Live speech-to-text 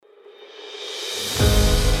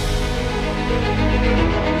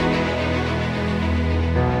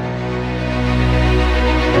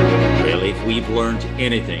we've learned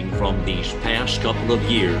anything from these past couple of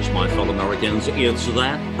years, my fellow Americans, it's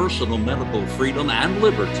that personal medical freedom and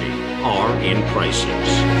liberty are in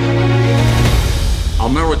crisis.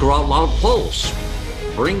 America Out Loud Pulse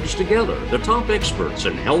brings together the top experts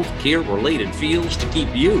in healthcare-related fields to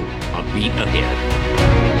keep you a beat ahead.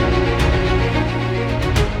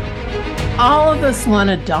 All of us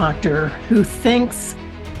want a doctor who thinks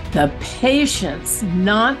the patients,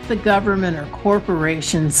 not the government or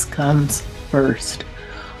corporations, comes first.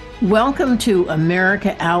 Welcome to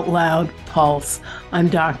America Out Loud Pulse. I'm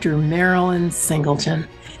Dr. Marilyn Singleton.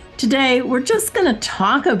 Today, we're just going to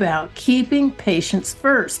talk about keeping patients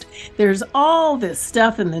first. There's all this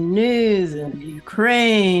stuff in the news and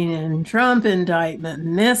Ukraine and Trump indictment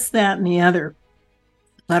and this, that, and the other.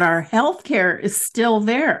 But our healthcare is still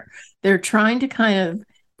there. They're trying to kind of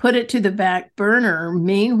put it to the back burner.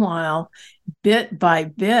 Meanwhile, bit by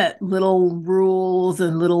bit, little rules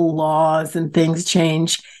and little laws and things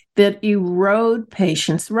change that erode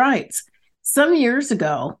patients' rights. Some years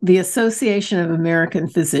ago, the Association of American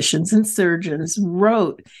Physicians and Surgeons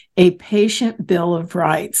wrote a patient bill of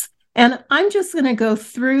rights. And I'm just going to go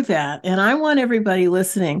through that. And I want everybody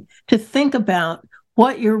listening to think about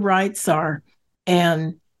what your rights are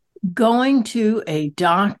and going to a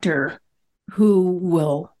doctor who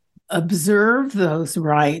will observe those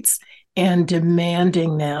rights and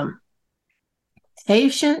demanding them.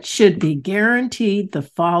 Patients should be guaranteed the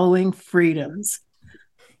following freedoms: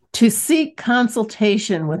 to seek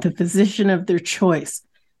consultation with a physician of their choice,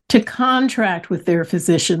 to contract with their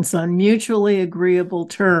physicians on mutually agreeable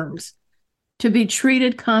terms, to be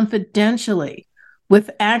treated confidentially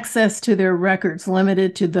with access to their records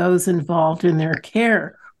limited to those involved in their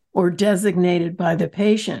care or designated by the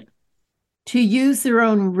patient, to use their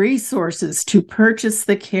own resources to purchase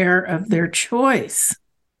the care of their choice.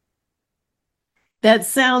 That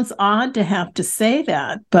sounds odd to have to say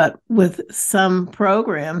that, but with some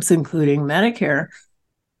programs, including Medicare,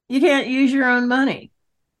 you can't use your own money.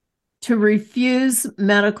 To refuse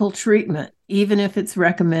medical treatment, even if it's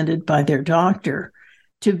recommended by their doctor.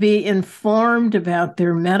 To be informed about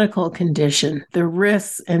their medical condition, the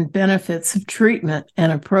risks and benefits of treatment,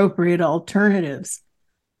 and appropriate alternatives.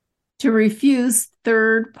 To refuse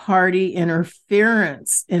third-party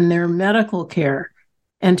interference in their medical care,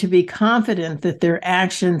 and to be confident that their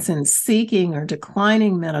actions in seeking or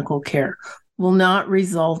declining medical care will not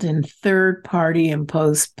result in third-party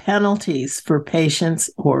imposed penalties for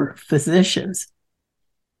patients or physicians.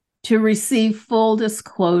 To receive full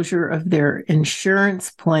disclosure of their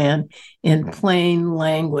insurance plan in plain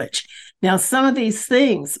language. Now, some of these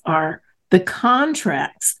things are the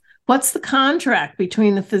contracts. What's the contract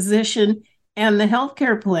between the physician and the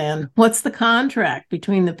healthcare plan? What's the contract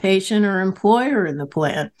between the patient or employer in the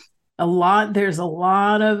plan? There's a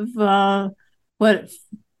lot of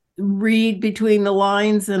read between the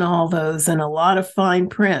lines and all those, and a lot of fine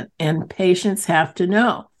print, and patients have to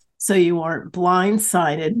know. So you aren't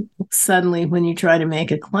blindsided suddenly when you try to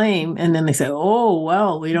make a claim, and then they say, oh,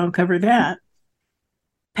 well, we don't cover that.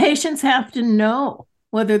 Patients have to know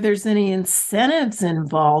whether there's any incentives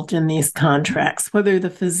involved in these contracts, whether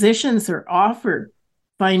the physicians are offered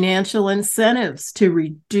financial incentives to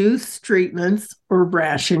reduce treatments or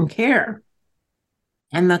ration care.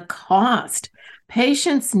 And the cost.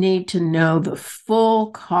 Patients need to know the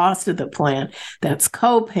full cost of the plan. That's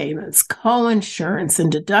co-payments, co-insurance,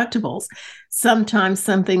 and deductibles. Sometimes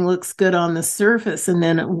something looks good on the surface, and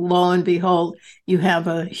then lo and behold, you have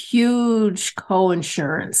a huge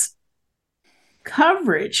co-insurance.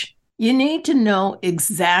 Coverage. You need to know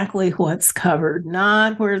exactly what's covered,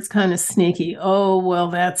 not where it's kind of sneaky. Oh, well,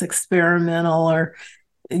 that's experimental, or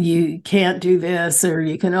you can't do this, or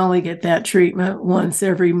you can only get that treatment once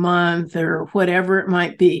every month, or whatever it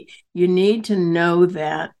might be. You need to know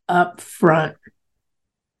that up front.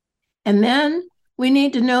 And then we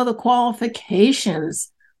need to know the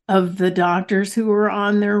qualifications of the doctors who are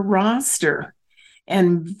on their roster.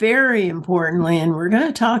 And very importantly, and we're going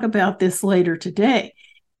to talk about this later today,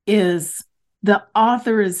 is the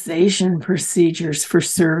authorization procedures for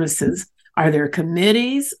services. Are there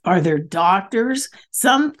committees? Are there doctors?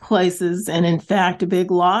 Some places, and in fact, a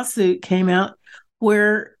big lawsuit came out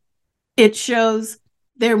where it shows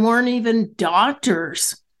there weren't even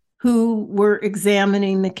doctors who were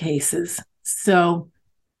examining the cases. So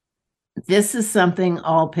this is something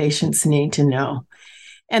all patients need to know.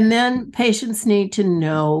 And then patients need to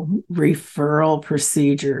know referral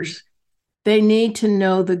procedures. They need to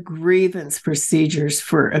know the grievance procedures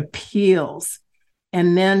for appeals.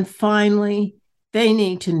 And then finally, they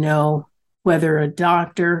need to know whether a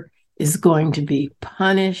doctor is going to be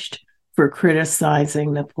punished for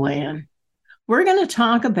criticizing the plan. We're going to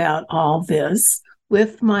talk about all this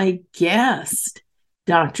with my guest,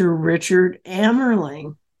 Dr. Richard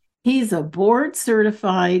Amerling. He's a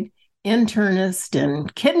board-certified internist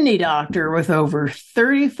and kidney doctor with over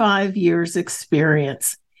 35 years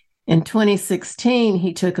experience. In 2016,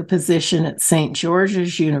 he took a position at St.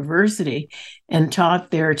 George's University and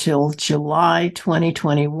taught there till July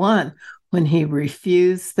 2021 when he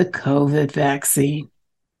refused the COVID vaccine.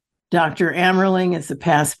 Dr. Amerling is a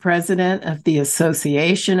past president of the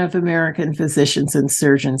Association of American Physicians and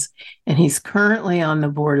Surgeons, and he's currently on the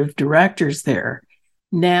board of directors there.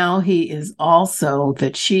 Now he is also the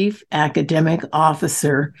chief academic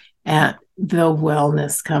officer at the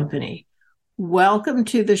Wellness Company. Welcome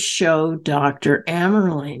to the show, Dr.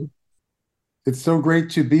 Amerling. It's so great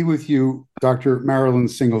to be with you, Dr. Marilyn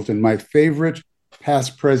Singleton, my favorite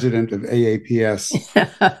past president of AAPS.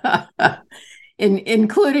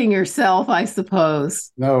 Including yourself, I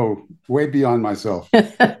suppose. No, way beyond myself.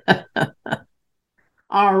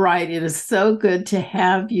 All right, it is so good to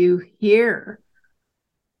have you here.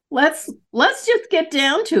 Let's just get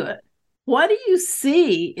down to it. What do you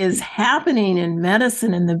see is happening in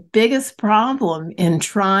medicine and the biggest problem in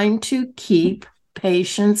trying to keep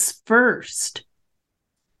patients first?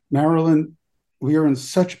 Marilyn, we are in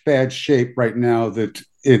such bad shape right now that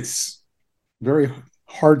it's very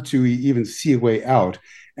hard to even see a way out.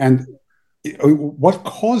 And what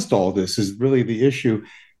caused all this is really the issue,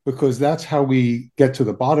 because that's how we get to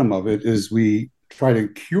the bottom of it, is we try to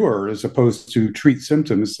cure as opposed to treat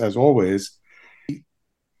symptoms, as always. We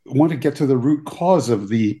want to get to the root cause of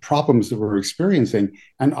the problems that we're experiencing.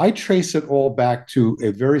 And I trace it all back to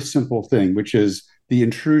a very simple thing, which is the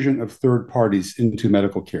intrusion of third parties into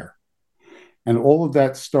medical care. And all of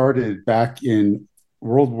that started back in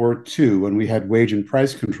World War II, when we had wage and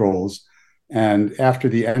price controls. And after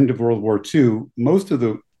the end of World War II, most of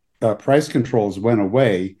the price controls went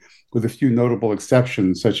away, with a few notable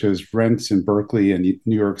exceptions, such as rents in Berkeley and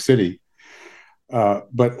New York City.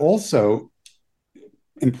 But also,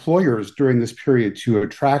 employers during this period, to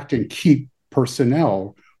attract and keep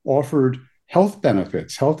personnel, offered health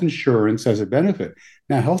benefits, health insurance as a benefit.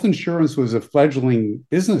 Now, health insurance was a fledgling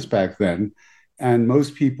business back then, and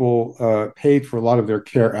most people paid for a lot of their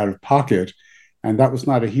care out of pocket, and that was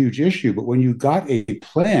not a huge issue. But when you got a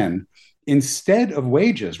plan instead of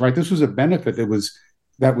wages, right? This was a benefit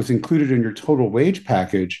that was included in your total wage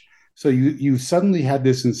package. So you suddenly had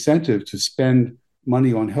this incentive to spend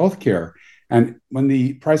money on healthcare. And when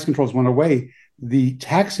the price controls went away, the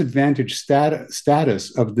tax advantage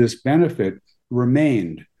status of this benefit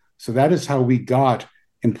remained. So that is how we got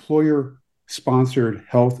employer-sponsored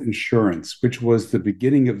health insurance, which was the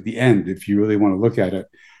beginning of the end, if you really want to look at it,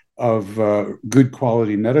 of good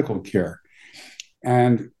quality medical care.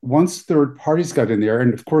 And once third parties got in there,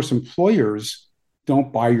 and of course, employers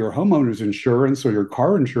don't buy your homeowner's insurance or your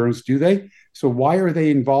car insurance, do they? So why are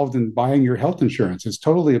they involved in buying your health insurance? It's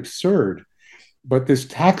totally absurd. But this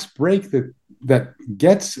tax break that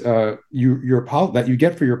gets that you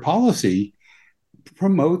get for your policy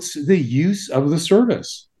promotes the use of the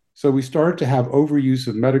service. So we started to have overuse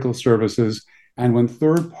of medical services, and when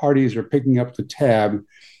third parties are picking up the tab,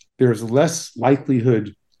 there's less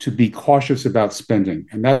likelihood to be cautious about spending,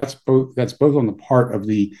 and that's both on the part of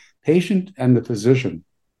the patient and the physician.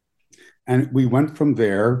 And we went from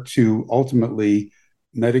there to ultimately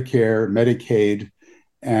Medicare, Medicaid,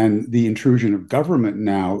 and the intrusion of government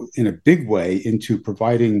now in a big way into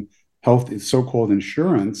providing health, so-called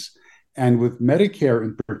insurance. And with Medicare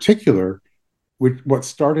in particular, what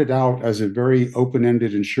started out as a very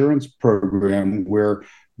open-ended insurance program where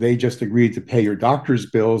they just agreed to pay your doctor's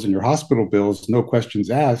bills and your hospital bills, no questions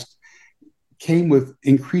asked, came with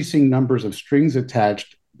increasing numbers of strings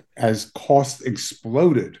attached as costs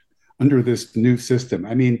exploded under this new system.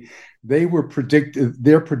 I mean, their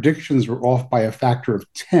predictions were off by a factor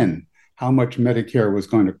of 10, how much Medicare was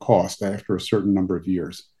going to cost after a certain number of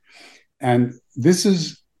years. And this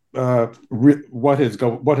is what has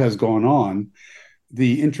gone on.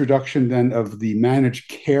 The introduction then of the managed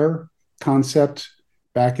care concept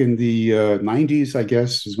back in the 90s, I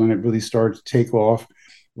guess, is when it really started to take off,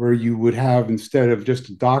 where you would have, instead of just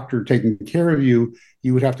a doctor taking care of you,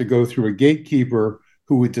 you would have to go through a gatekeeper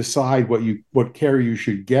who would decide what care you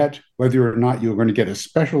should get, whether or not you're going to get a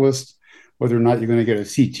specialist, whether or not you're going to get a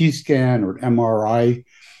CT scan or MRI.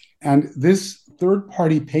 And this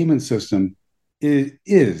third-party payment system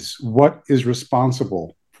is what is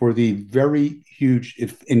responsible for the very huge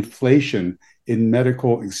inflation in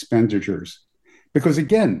medical expenditures. Because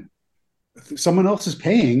again, someone else is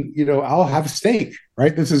paying, I'll have a stake,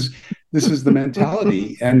 right? This is This is the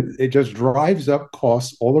mentality, and it just drives up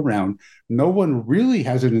costs all around. No one really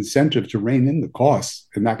has an incentive to rein in the costs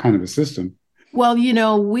in that kind of a system. Well,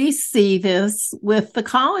 we see this with the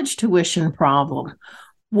college tuition problem.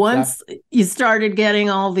 Once you started getting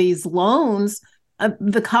all these loans,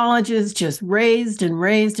 the colleges just raised and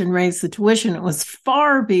raised and raised the tuition. It was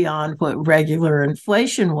far beyond what regular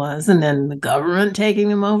inflation was. And then the government taking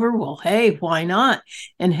them over. Well, hey, why not?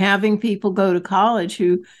 And having people go to college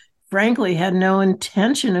who, frankly, had no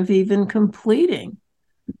intention of even completing.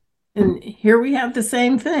 And here we have the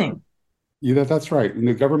same thing. Yeah, that's right. And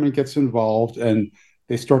the government gets involved and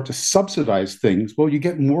they start to subsidize things. Well, you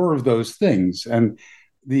get more of those things. And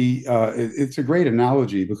it's a great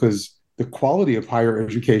analogy because the quality of higher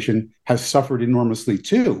education has suffered enormously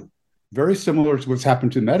too, very similar to what's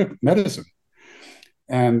happened to medicine.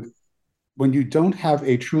 And when you don't have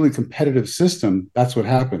a truly competitive system, that's what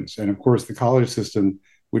happens. And of course, the college system,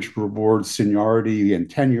 which rewards seniority and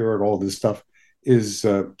tenure and all this stuff, is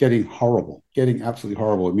getting horrible, getting absolutely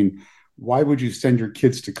horrible. I mean, why would you send your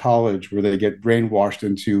kids to college where they get brainwashed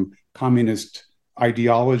into communist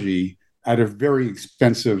ideology at a very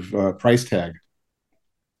expensive price tag?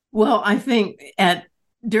 Well, I think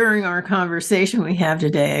during our conversation we have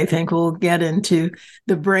today, I think we'll get into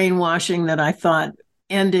the brainwashing that I thought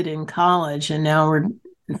ended in college, and now we're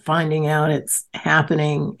finding out it's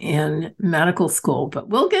happening in medical school. But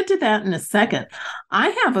we'll get to that in a second. I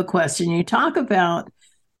have a question. You talk about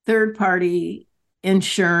third-party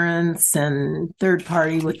insurance and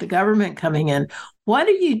third-party with the government coming in. What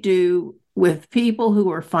do you do with people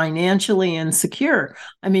who are financially insecure?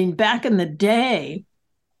 I mean, back in the day,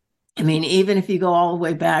 even if you go all the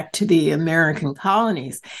way back to the American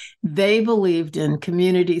colonies, they believed in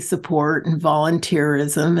community support and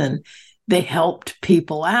volunteerism, and they helped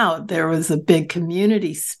people out. There was a big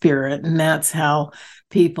community spirit, and that's how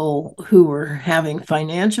people who were having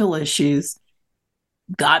financial issues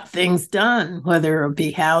got things done, whether it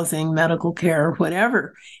be housing, medical care,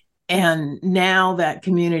 whatever. And now that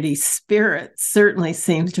community spirit certainly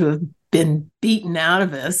seems to have been beaten out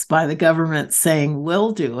of us by the government saying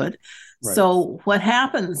we'll do it. Right. So what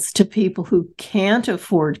happens to people who can't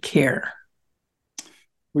afford care?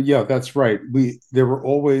 Well, yeah, that's right. There were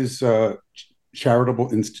always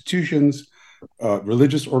charitable institutions,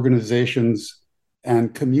 religious organizations,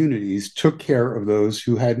 and communities took care of those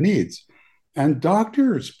who had needs. And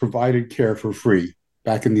doctors provided care for free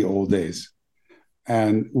back in the old days,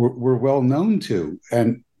 and were well known to.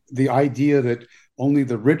 And the idea that only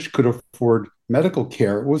the rich could afford medical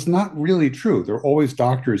care was not really true. There were always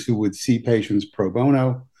doctors who would see patients pro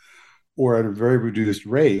bono or at a very reduced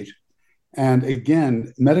rate. And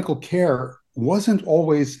again, medical care wasn't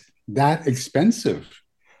always that expensive.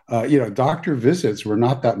 Doctor visits were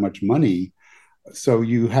not that much money. So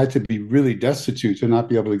you had to be really destitute to not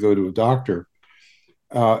be able to go to a doctor.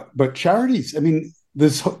 But charities,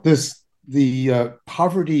 the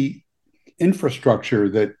poverty infrastructure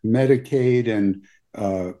that Medicaid and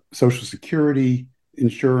Social Security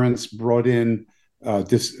insurance brought in,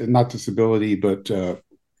 not disability, but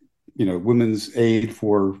women's aid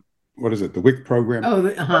for, what is it, the WIC program?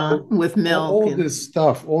 With milk. All this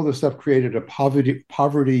stuff created a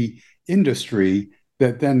poverty industry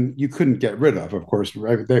that then you couldn't get rid of course,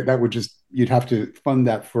 right? That would you'd have to fund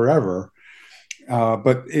that forever.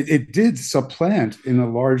 But it did supplant, in a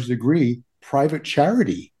large degree, private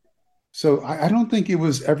charity. So I don't think it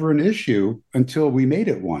was ever an issue until we made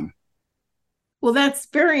it one. Well, that's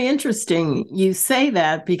very interesting you say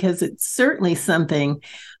that, because it's certainly something.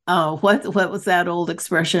 What was that old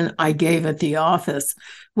expression? I gave at the office,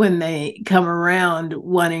 when they come around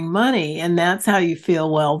wanting money. And that's how you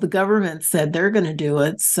feel. Well, the government said they're going to do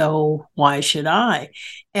it, so why should I?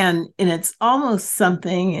 And it's almost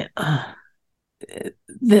something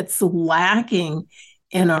that's lacking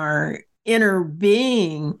in our inner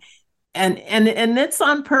being. And it's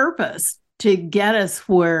on purpose to get us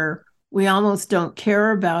where we almost don't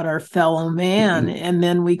care about our fellow man. Mm-hmm. And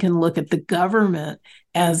then we can look at the government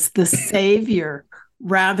as the savior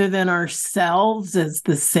rather than ourselves as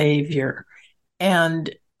the savior.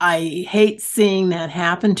 And I hate seeing that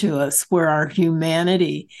happen to us, where our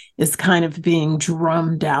humanity is kind of being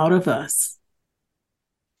drummed out of us.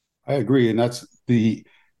 I agree. And that's the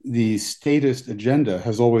statist agenda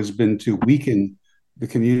has always been to weaken the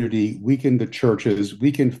community, weaken the churches,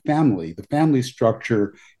 weaken family. The family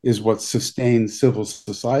structure is what sustains civil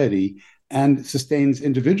society and sustains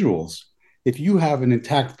individuals. If you have an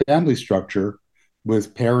intact family structure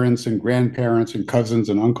with parents and grandparents and cousins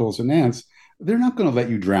and uncles and aunts, they're not going to let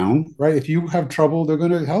you drown, right? If you have trouble, they're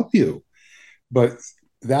going to help you. But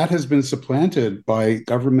that has been supplanted by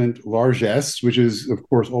government largesse, which is, of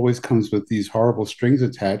course, always comes with these horrible strings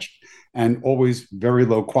attached and always very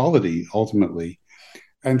low quality ultimately.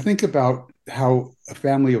 And think about how a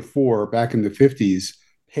family of four back in the 50s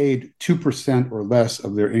paid 2% or less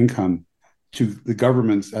of their income to the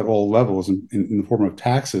governments at all levels in the form of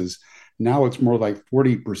taxes. Now it's more like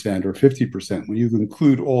 40% or 50% when you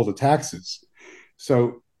include all the taxes.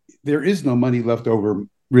 So there is no money left over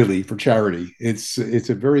really for charity. It's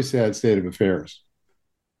a very sad state of affairs.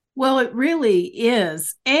 Well, it really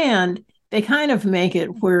is. And they kind of make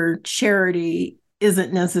it where charity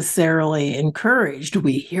isn't necessarily encouraged.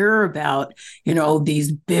 We hear about,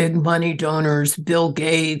 these big money donors, Bill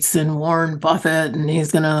Gates and Warren Buffett, and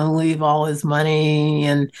he's going to leave all his money,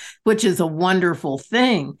 and which is a wonderful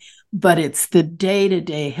thing. But it's the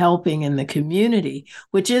day-to-day helping in the community,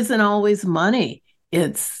 which isn't always money.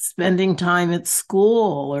 It's spending time at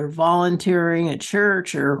school or volunteering at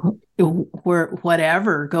church or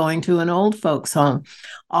whatever, going to an old folks' home.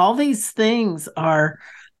 All these things are,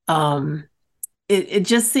 it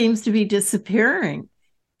just seems to be disappearing.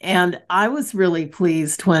 And I was really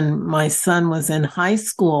pleased when my son was in high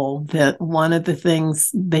school that one of the things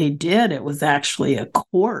they did, it was actually a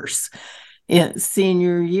course in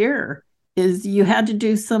senior year, is you had to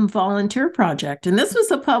do some volunteer project. And this was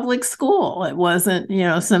a public school. It wasn't,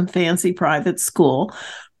 some fancy private school,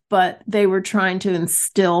 but they were trying to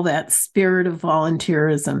instill that spirit of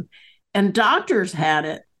volunteerism. And doctors had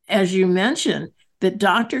it, as you mentioned, that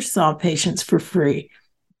doctors saw patients for free.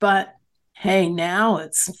 But hey, now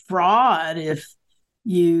it's fraud if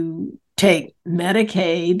you take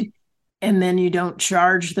Medicaid and then you don't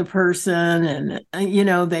charge the person.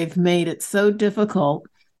 And, they've made it so difficult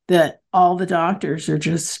that all the doctors are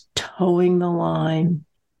just towing the line.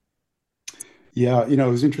 Yeah, it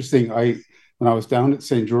was interesting. When I was down at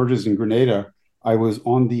St. George's in Grenada, I was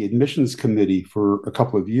on the admissions committee for a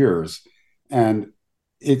couple of years. And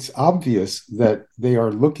it's obvious that they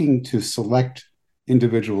are looking to select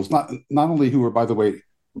individuals, not only who are, by the way,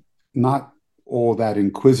 not all that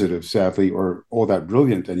inquisitive, sadly, or all that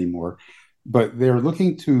brilliant anymore, but they're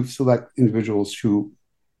looking to select individuals who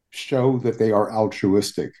show that they are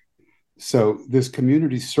altruistic. So this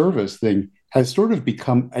community service thing has sort of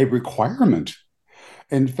become a requirement.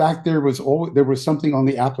 In fact, there was something on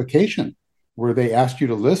the application where they asked you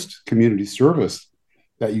to list community service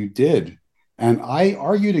that you did. And I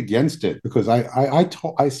argued against it because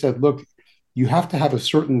I said, look, you have to have a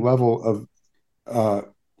certain level of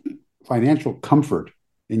financial comfort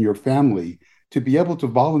in your family to be able to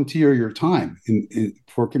volunteer your time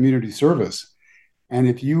for community service. And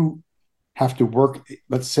if you have to work,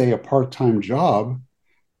 let's say, a part-time job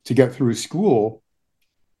to get through school,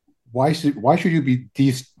 why should you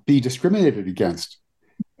be discriminated against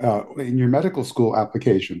in your medical school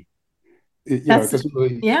application? It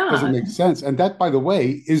doesn't make sense. And that, by the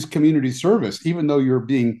way, is community service. Even though you're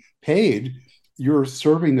being paid, you're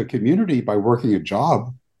serving the community by working a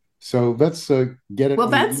job. So let's get it. Well,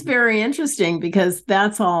 that's very interesting because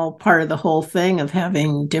that's all part of the whole thing of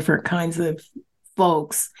having different kinds of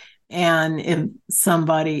folks. And if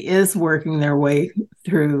somebody is working their way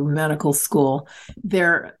through medical school,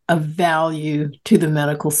 they're of value to the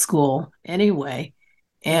medical school anyway.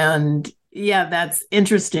 And yeah, that's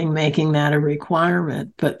interesting, making that a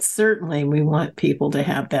requirement, but certainly we want people to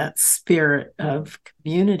have that spirit of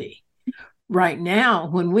community. Right now,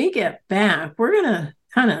 when we get back, we're going to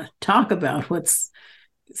kind of talk about what's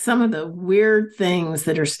some of the weird things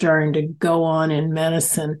that are starting to go on in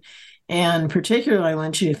medicine. And particularly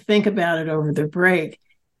when you think about it over the break,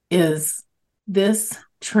 is this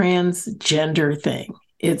transgender thing.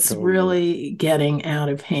 It's really getting out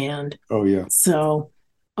of hand. Oh, yeah. So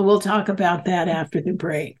we'll talk about that after the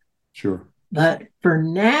break. Sure. But for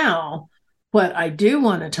now, what I do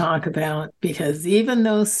want to talk about, because even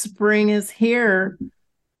though spring is here,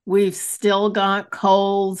 we've still got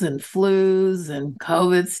colds and flus and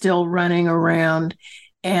COVID still running around.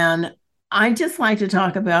 And I just like to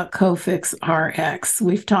talk about Cofix RX.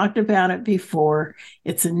 We've talked about it before.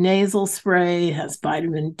 It's a nasal spray, it has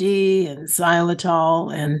vitamin D and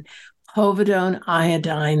xylitol and povidone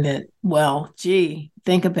iodine that, well, gee,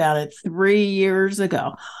 think about it. 3 years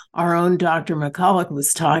ago, our own Dr. McCulloch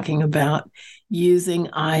was talking about using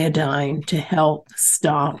iodine to help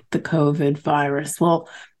stop the COVID virus. Well,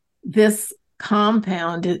 this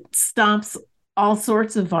compound, it stops all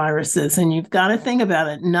sorts of viruses, and you've got to think about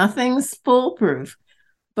it. Nothing's foolproof,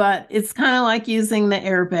 but it's kind of like using the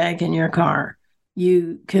airbag in your car.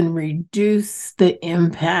 you can reduce the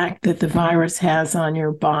impact that the virus has on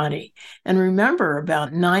your body. And remember,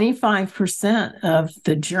 about 95% of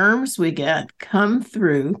the germs we get come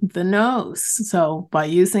through the nose. So by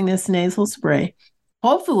using this nasal spray,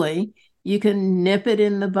 hopefully you can nip it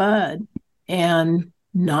in the bud and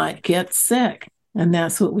not get sick. And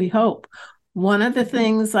that's what we hope. One of the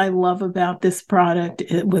things I love about this product,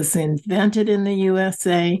 it was invented in the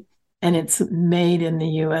USA and it's made in the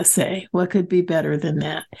USA. What could be better than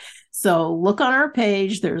that? So look on our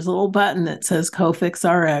page. There's a little button that says Cofix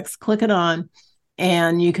RX. Click it on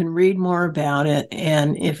and you can read more about it.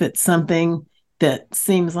 And if it's something that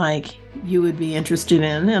seems like you would be interested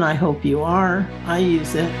in, and I hope you are, I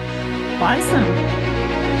use it, buy some.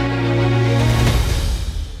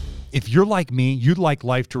 If you're like me, you'd like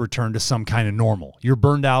life to return to some kind of normal. You're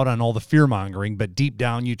burned out on all the fear-mongering, but deep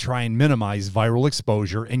down you try and minimize viral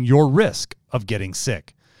exposure and your risk of getting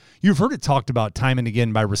sick. You've heard it talked about time and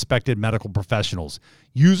again by respected medical professionals.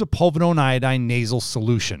 Use a povidone iodine nasal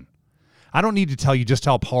solution. I don't need to tell you just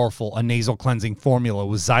how powerful a nasal cleansing formula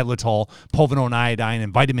with xylitol, povidone iodine,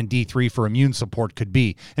 and vitamin D3 for immune support could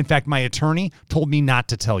be. In fact, my attorney told me not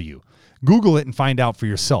to tell you. Google it and find out for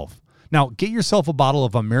yourself. Now, get yourself a bottle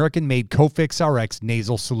of American-made Cofix RX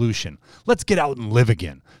nasal solution. Let's get out and live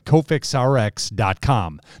again.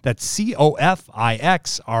 CofixRx.com. That's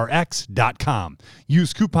COFIXRX.com.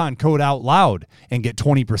 Use coupon code OUTLOUD and get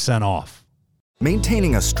 20% off.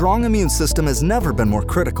 Maintaining a strong immune system has never been more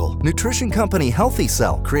critical. Nutrition company Healthy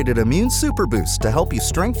Cell created Immune Super Boost to help you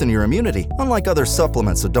strengthen your immunity. Unlike other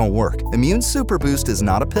supplements that don't work, Immune Super Boost is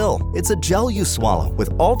not a pill. It's a gel you swallow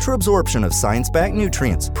with ultra absorption of science-backed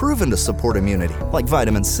nutrients proven to support immunity, like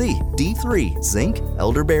vitamin C, D3, zinc,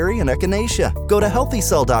 elderberry, and echinacea. Go to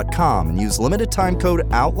healthycell.com and use limited time code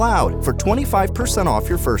OUTLOUD for 25% off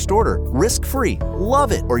your first order. Risk-free.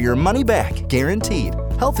 Love it or your money back. Guaranteed.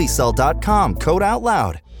 healthycell.com, code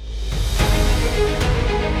OUTLOUD.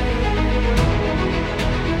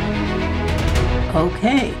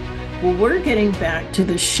 Okay, well, we're getting back to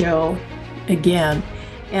the show again,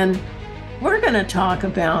 and we're going to talk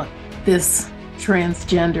about this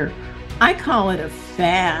transgender. I call it a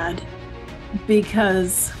fad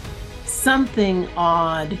because something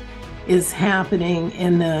odd is happening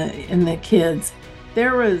in the kids.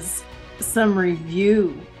 There was some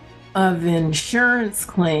review of insurance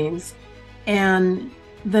claims, and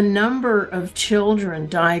the number of children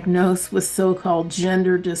diagnosed with so-called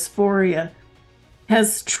gender dysphoria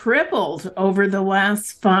has tripled over the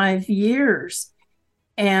last 5 years.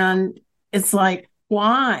 And it's like,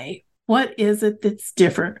 why? What is it that's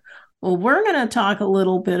different? Well, we're going to talk a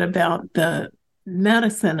little bit about the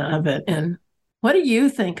medicine of it. And what do you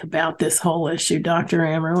think about this whole issue, Dr.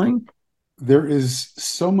 Amerling? There is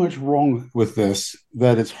so much wrong with this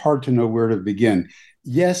that it's hard to know where to begin.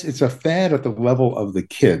 Yes, it's a fad at the level of the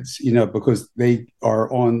kids, because they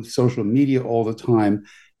are on social media all the time.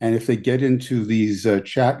 And if they get into these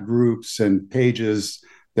chat groups and pages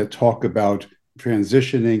that talk about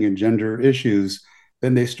transitioning and gender issues,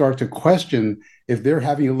 then they start to question if they're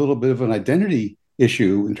having a little bit of an identity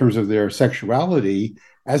issue in terms of their sexuality,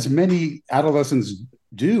 as many adolescents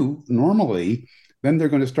do normally. Then they're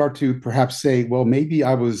going to start to perhaps say, well, maybe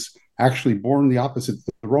I was actually born the opposite,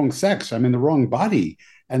 the wrong sex. I'm in the wrong body.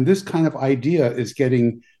 And this kind of idea is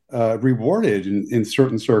getting rewarded in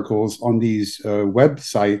certain circles on these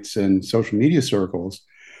websites and social media circles.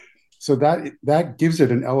 So that gives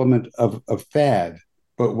it an element of fad.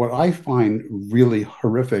 But what I find really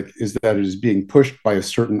horrific is that it is being pushed by a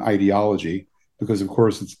certain ideology, because, of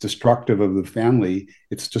course, it's destructive of the family.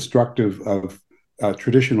 It's destructive of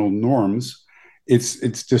traditional norms.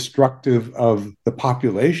 It's destructive of the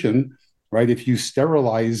population, right? If you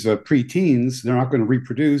sterilize preteens, they're not going to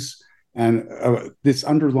reproduce. And this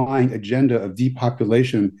underlying agenda of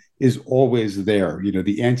depopulation is always there.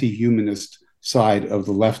 The anti-humanist side of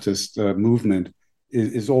the leftist movement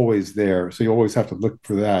is always there. So you always have to look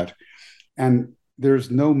for that. And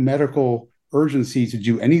there's no medical urgency to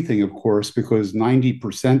do anything, of course, because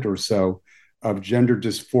 90% or so of gender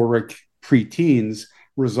dysphoric preteens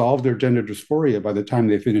resolve their gender dysphoria by the time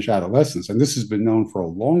they finish adolescence. And this has been known for a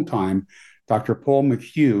long time. Dr. Paul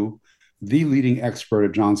McHugh, the leading expert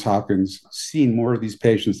at Johns Hopkins, seen more of these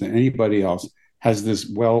patients than anybody else, has this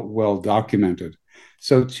well documented.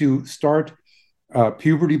 So to start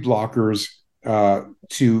puberty blockers,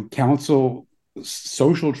 to counsel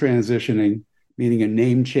social transitioning, meaning a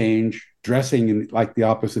name change, dressing like the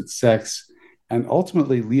opposite sex, and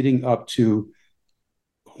ultimately leading up to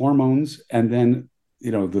hormones, and then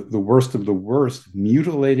the worst of the worst,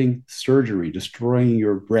 mutilating surgery, destroying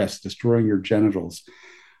your breasts, destroying your genitals.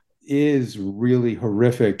 is really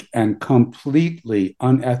horrific and completely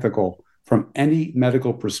unethical from any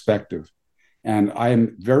medical perspective. And I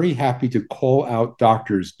am very happy to call out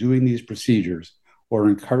doctors doing these procedures or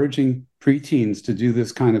encouraging preteens to do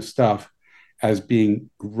this kind of stuff as being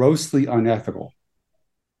grossly unethical.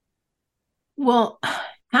 Well,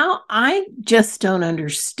 how I just don't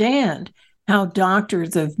understand how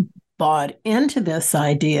doctors have bought into this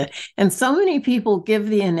idea. And so many people give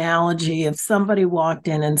the analogy, if somebody walked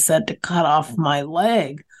in and said to cut off my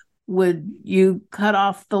leg, would you cut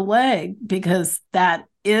off the leg? Because that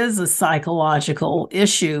is a psychological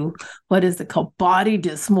issue. What is it called? Body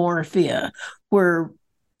dysmorphia, where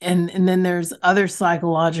and then there's other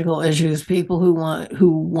psychological issues, people who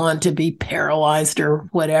want to be paralyzed or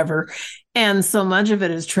whatever. And so much of it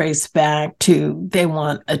is traced back to they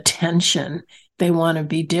want attention. They want to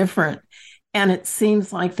be different. And it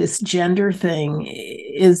seems like this gender thing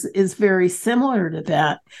is very similar to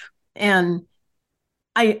that. And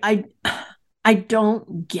I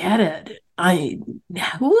don't get it.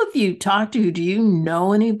 Who have you talked to? Do you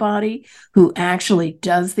know anybody who actually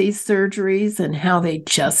does these surgeries and how they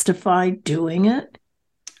justify doing it?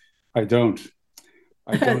 I don't.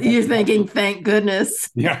 You're thinking, thank goodness.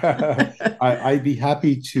 Yeah, I'd be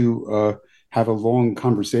happy to have a long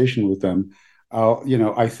conversation with them.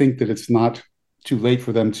 I think that it's not too late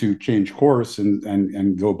for them to change course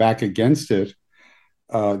and go back against it.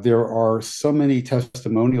 There are so many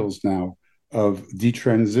testimonials now of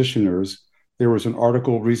detransitioners. There was an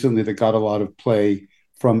article recently that got a lot of play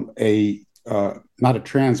from not a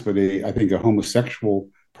trans, but I think a homosexual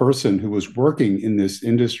person who was working in this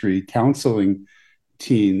industry, counseling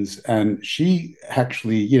teens. And she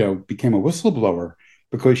actually, became a whistleblower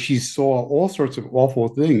because she saw all sorts of awful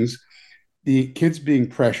things. The kids being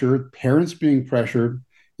pressured, parents being pressured,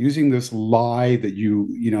 using this lie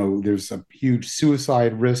that there's a huge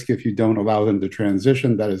suicide risk if you don't allow them to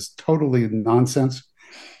transition. That is totally nonsense.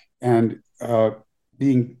 And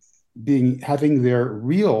having their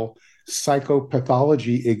real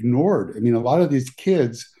psychopathology ignored. I mean, a lot of these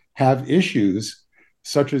kids have issues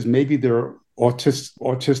such as maybe their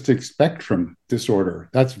autistic spectrum disorder.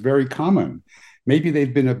 That's very common. Maybe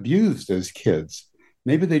they've been abused as kids.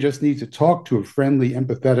 Maybe they just need to talk to a friendly,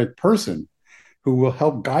 empathetic person who will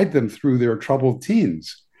help guide them through their troubled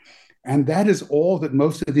teens. And that is all that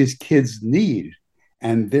most of these kids need.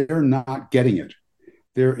 And they're not getting it.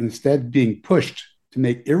 They're instead being pushed to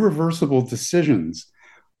make irreversible decisions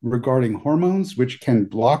regarding hormones, which can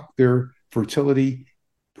block their fertility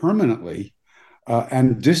permanently,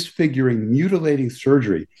 and disfiguring, mutilating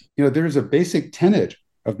surgery. There's a basic tenet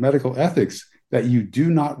of medical ethics that you do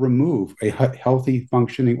not remove a healthy,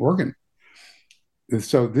 functioning organ.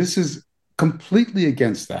 So this is completely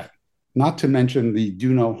against that, not to mention the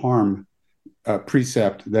do no harm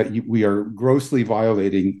precept that we are grossly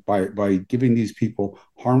violating by giving these people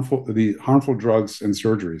harmful drugs and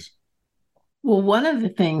surgeries. Well, one of the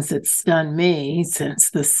things that stunned me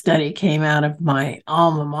since the study came out of my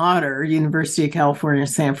alma mater, University of California,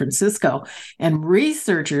 San Francisco, and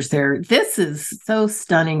researchers there, this is so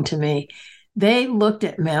stunning to me. They looked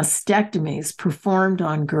at mastectomies performed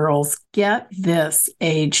on girls, get this,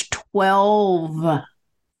 age 12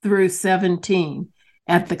 through 17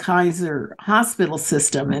 at the Kaiser Hospital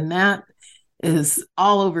System. And that is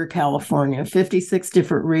all over California, 56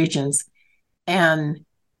 different regions. And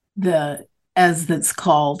as that's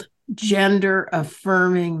called, gender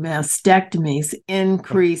affirming mastectomies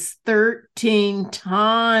increased 13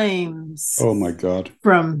 times. Oh my God.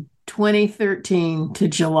 From 2013 to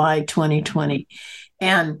July 2020.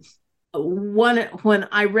 And when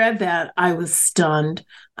I read that, I was stunned.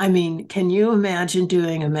 I mean, can you imagine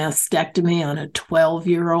doing a mastectomy on a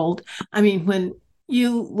 12-year-old? I mean, when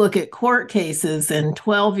you look at court cases and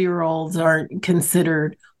 12-year-olds aren't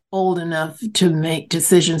considered old enough to make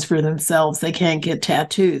decisions for themselves, they can't get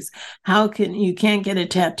tattoos. You can't get a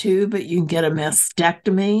tattoo, but you can get a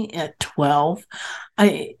mastectomy at 12?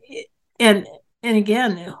 And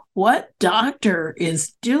again, what doctor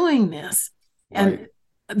is doing this? Right.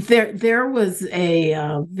 And there was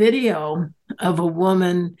a video of a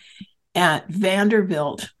woman at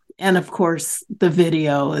Vanderbilt. And of course, the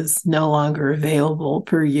video is no longer available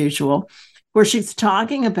per usual, where she's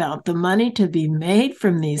talking about the money to be made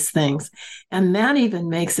from these things. And that even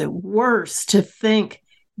makes it worse to think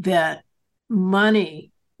that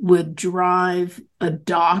money would drive a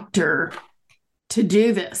doctor to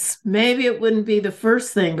do this. Maybe it wouldn't be the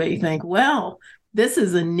first thing, but you think, well, this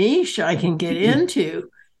is a niche I can get into.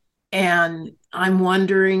 And I'm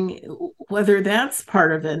wondering whether that's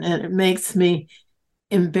part of it. And it makes me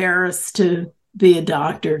embarrassed to be a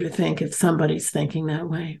doctor, to think if somebody's thinking that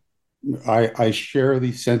way. I share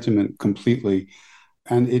the sentiment completely.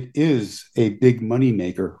 And it is a big money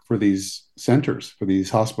maker for these centers, for these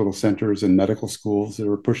hospital centers and medical schools that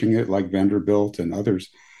are pushing it, like Vanderbilt and others.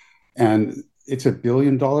 And it's a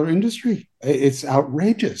billion-dollar industry. It's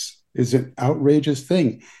outrageous. It's an outrageous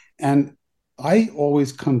thing. And I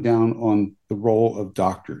always come down on the role of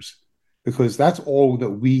doctors, because that's all that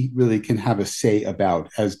we really can have a say about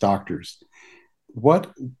as doctors.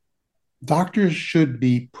 What doctors should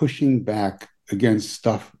be pushing back against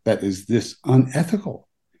stuff that is this unethical.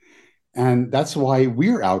 And that's why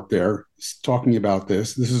we're out there talking about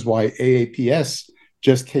this. This is why AAPS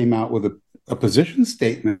just came out with a position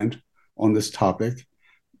statement on this topic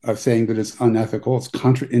of saying that it's unethical, it's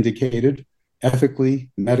contraindicated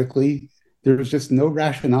ethically, medically. There's just no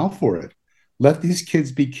rationale for it. Let these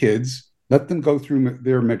kids be kids. Let them go through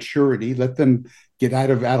their maturity. Let them get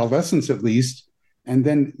out of adolescence at least, and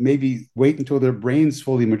then maybe wait until their brains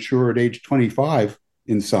fully mature at age 25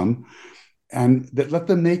 in some, and that let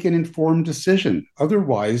them make an informed decision.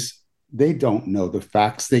 Otherwise, they don't know the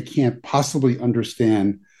facts. They can't possibly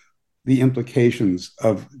understand the implications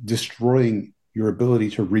of destroying your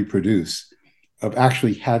ability to reproduce, of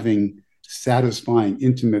actually having satisfying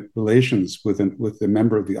intimate relations with a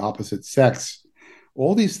member of the opposite sex.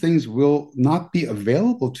 All these things will not be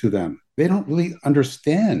available to them. They don't really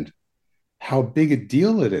understand how big a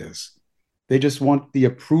deal it is. They just want the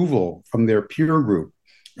approval from their peer group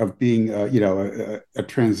of being, a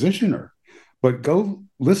transitioner. But go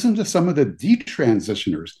listen to some of the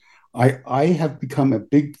detransitioners. I have become a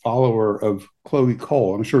big follower of Chloe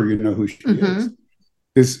Cole. I'm sure you know who she is.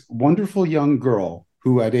 This wonderful young girl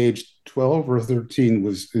who at age 12 or 13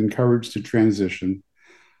 was encouraged to transition.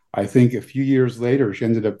 I think a few years later, she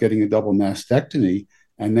ended up getting a double mastectomy.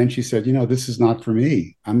 And then she said, this is not for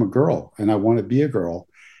me. I'm a girl and I want to be a girl.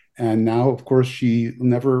 And now, of course, she will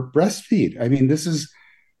never breastfeed. I mean, this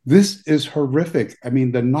is horrific. I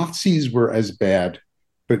mean, the Nazis were as bad,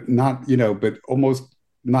 but not, but almost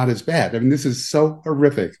not as bad. I mean, this is so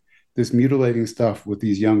horrific, this mutilating stuff with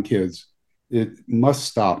these young kids. It must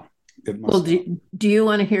stop. Well, do you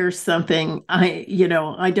want to hear something? I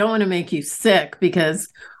don't want to make you sick, because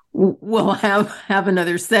we'll have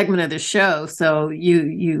another segment of the show. So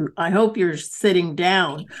I hope you're sitting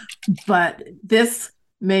down, but this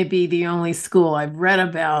may be the only school I've read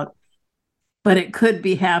about, but it could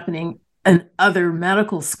be happening in other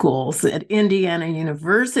medical schools. At Indiana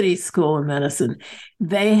University School of Medicine,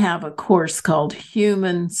 they have a course called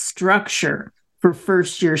Human Structure for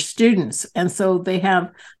first-year students. And so they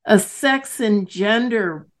have a sex and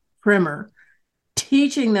gender primer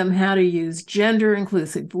teaching them how to use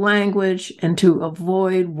gender-inclusive language and to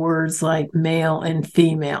avoid words like male and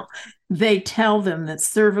female. They tell them that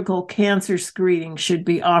cervical cancer screening should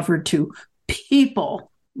be offered to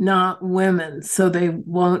people, not women, so they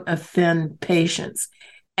won't offend patients.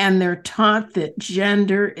 And they're taught that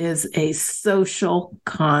gender is a social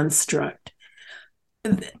construct.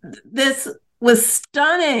 This was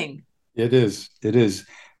stunning. It is.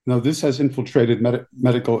 Now, this has infiltrated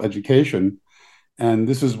medical education. And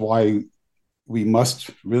this is why we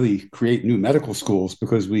must really create new medical schools,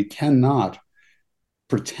 because we cannot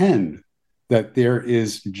pretend that there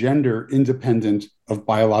is gender independent of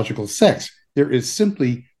biological sex. There is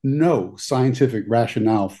simply no scientific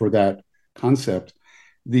rationale for that concept.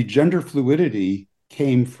 The gender fluidity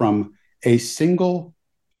came from a single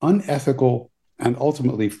unethical and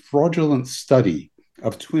ultimately fraudulent study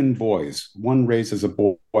of twin boys, one raised as a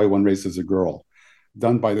boy, one raised as a girl,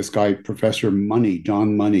 done by this guy, Professor Money,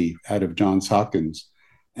 John Money, out of Johns Hopkins.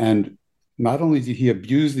 And not only did he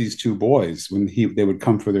abuse these two boys when they would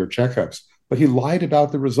come for their checkups, but he lied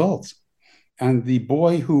about the results. And the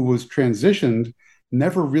boy who was transitioned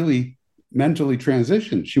never really mentally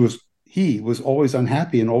transitioned. He was always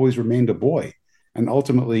unhappy and always remained a boy. And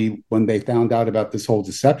ultimately, when they found out about this whole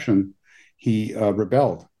deception, he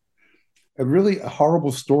rebelled. A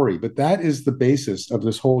horrible story, but that is the basis of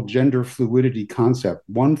this whole gender fluidity concept,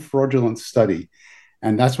 one fraudulent study.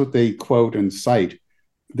 And that's what they quote and cite.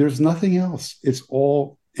 There's nothing else. It's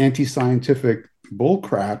all anti-scientific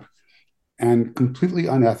bullcrap and completely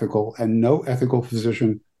unethical, and no ethical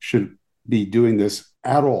physician should be doing this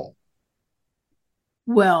at all.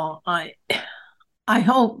 Well, I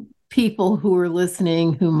hope people who are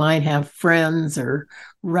listening who might have friends or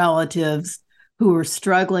relatives who are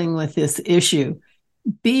struggling with this issue,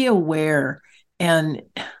 be aware. And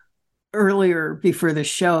earlier before the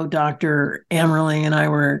show, Dr. Amerling and I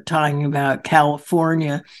were talking about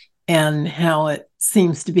California and how it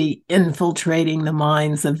seems to be infiltrating the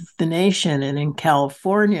minds of the nation. And in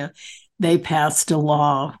California, they passed a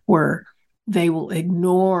law where they will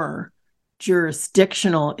ignore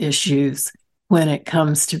jurisdictional issues when it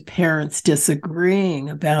comes to parents disagreeing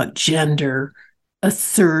about gender,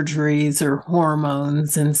 surgeries, or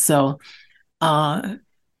hormones. And so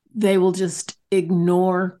they will just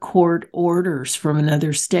ignore court orders from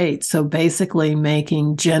another state. So basically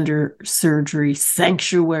making gender surgery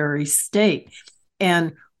sanctuary state.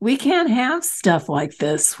 And we can't have stuff like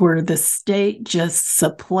this where the state just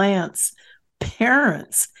supplants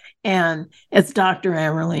parents. And as Dr.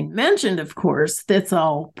 Amerling mentioned, of course, that's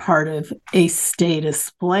all part of a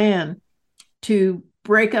statist plan to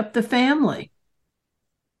break up the family.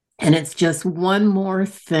 And it's just one more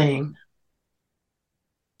thing.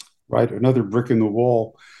 Right, another brick in the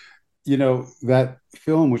wall. You know, that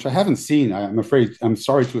film, which I haven't seen, I'm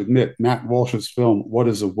sorry to admit, Matt Walsh's film, What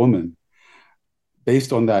is a Woman?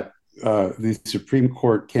 Based on that, the Supreme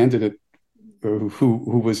Court candidate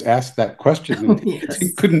who was asked that question and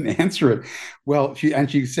Yes. couldn't answer it. Well,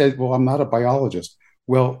 she said, well, I'm not a biologist.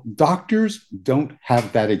 Well, doctors don't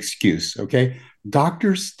have that excuse, okay?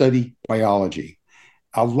 Doctors study biology,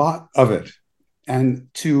 a lot of it. And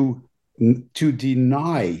to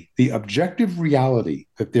deny the objective reality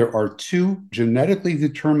that there are two genetically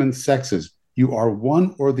determined sexes, you are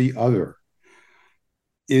one or the other,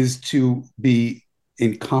 is to be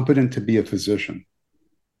incompetent to be a physician,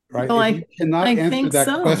 right? Well, if you cannot answer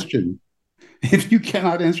that question, if you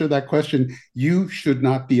cannot answer that question, you should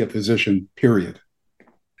not be a physician, period.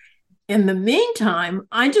 In the meantime,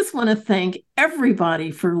 I just want to thank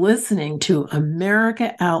everybody for listening to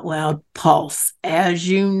America Out Loud Pulse. As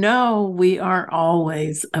you know, we are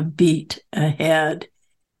always a beat ahead.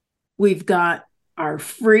 We've got our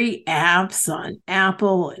free apps on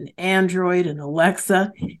Apple and Android and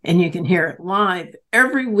Alexa, and you can hear it live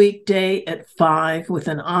every weekday at 5 with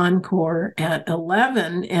an encore at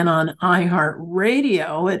 11 and on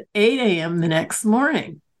iHeartRadio at 8 a.m. the next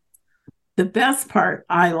morning. The best part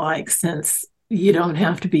I like, since you don't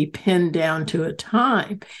have to be pinned down to a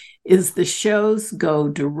time, is the shows go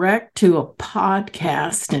direct to a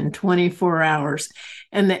podcast in 24 hours.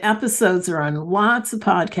 And the episodes are on lots of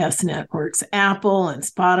podcast networks, Apple and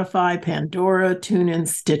Spotify, Pandora, TuneIn,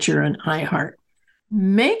 Stitcher, and iHeart.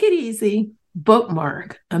 Make it easy.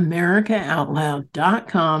 Bookmark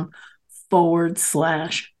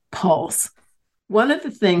americaoutloud.com/Pulse. One of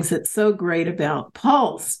the things that's so great about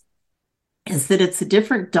Pulse is that it's a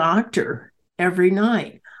different doctor every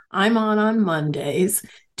night. I'm on Mondays.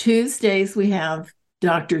 Tuesdays, we have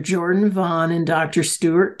Dr. Jordan Vaughn and Dr.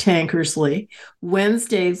 Stuart Tankersley.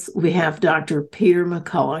 Wednesdays, we have Dr. Peter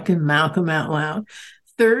McCulloch and Malcolm Out Loud.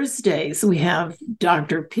 Thursdays, we have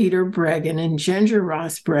Dr. Peter Bregan and Ginger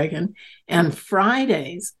Ross Bregan. And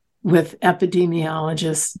Fridays, with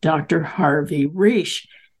epidemiologist Dr. Harvey Reish.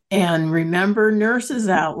 And remember, Nurses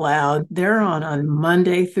Out Loud, they're on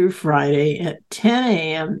Monday through Friday at 10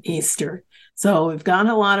 a.m. Eastern. So we've got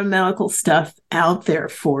a lot of medical stuff out there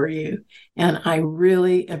for you. And I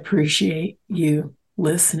really appreciate you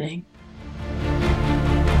listening.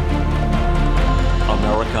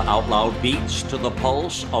 America Out Loud beats to the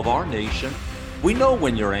pulse of our nation. We know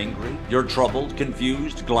when you're angry, you're troubled,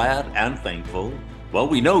 confused, glad, and thankful. Well,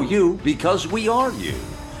 we know you because we are you.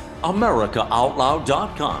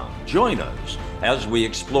 AmericaOutloud.com. Join us as we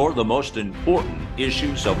explore the most important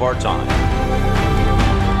issues of our time.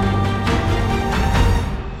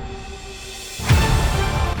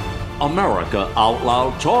 America Out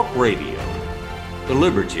Loud Talk Radio.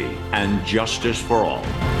 Liberty and justice for all.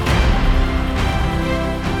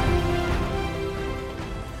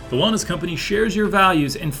 The Wellness Company shares your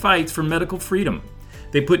values and fights for medical freedom.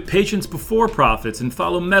 They put patients before profits and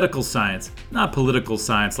follow medical science, not political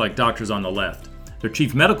science like doctors on the left. Their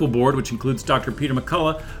chief medical board, which includes Dr. Peter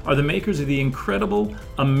McCulloch, are the makers of the incredible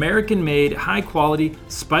American-made, high-quality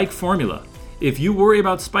Spike formula. If you worry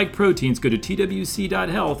about spike proteins, go to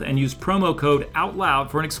twc.health and use promo code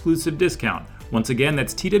OUTLOUD for an exclusive discount. Once again,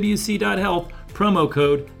 that's twc.health, promo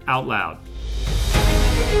code OUTLOUD.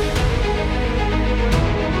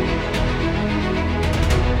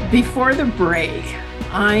 Before the break,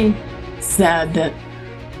 I said that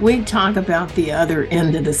we'd talk about the other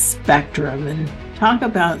end of the spectrum and talk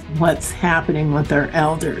about what's happening with our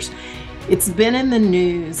elders. It's been in the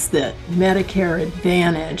news that Medicare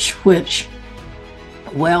Advantage, which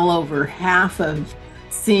well over half of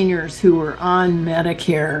seniors who are on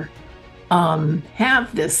Medicare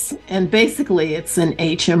have this, and basically it's an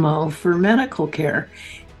HMO for medical care.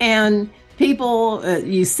 And people,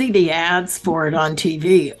 you see the ads for it on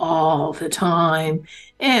TV all the time,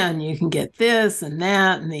 and you can get this and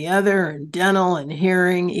that and the other, and dental and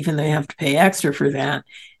hearing, even though you have to pay extra for that.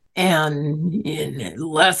 and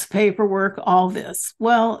less paperwork, all this.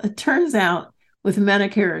 Well, it turns out with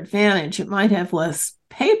Medicare Advantage, it might have less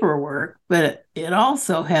paperwork, but it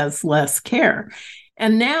also has less care.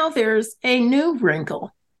 And now there's a new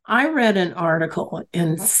wrinkle. I read an article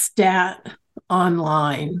in Stat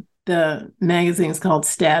Online. The magazine is called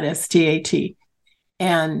Stat, S-T-A-T.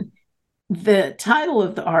 And the title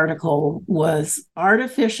of the article was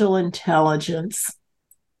Artificial Intelligence,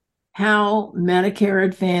 How Medicare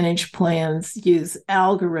Advantage Plans Use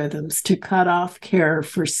Algorithms to Cut Off Care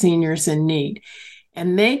for Seniors in Need.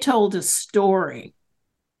 And they told a story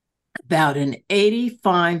about an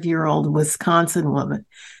 85-year-old Wisconsin woman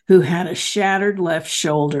who had a shattered left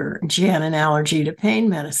shoulder and she had an allergy to pain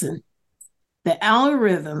medicine. The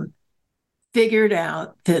algorithm figured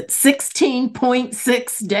out that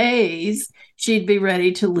 16.6 days she'd be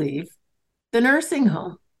ready to leave the nursing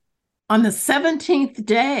home. On the 17th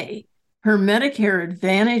day, her Medicare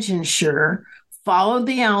Advantage insurer followed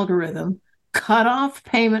the algorithm, cut off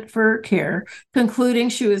payment for her care, concluding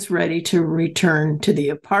she was ready to return to the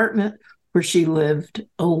apartment where she lived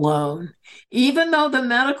alone. Even though the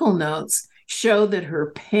medical notes show that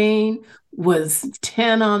her pain was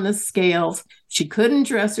 10 on the scales, she couldn't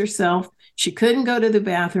dress herself, she couldn't go to the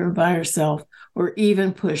bathroom by herself, or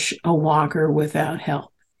even push a walker without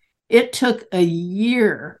help. It took a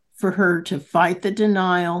year for her to fight the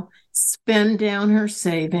denial, spend down her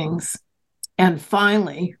savings, and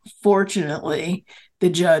finally, fortunately, the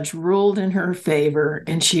judge ruled in her favor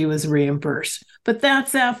and she was reimbursed. But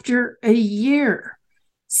that's after a year.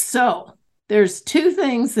 So there's two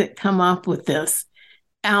things that come up with this: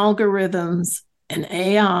 algorithms and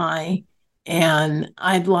AI. And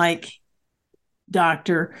I'd like,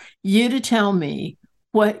 Doctor, you to tell me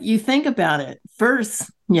what you think about it.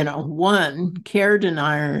 First, one, care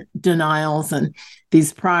denials and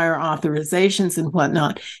these prior authorizations and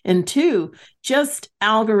whatnot. And two, just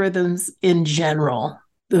algorithms in general.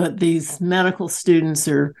 These medical students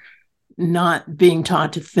are not being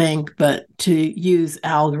taught to think, but to use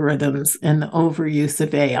algorithms and the overuse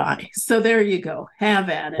of AI. So there you go. Have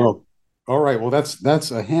at it. Well, all right. Well,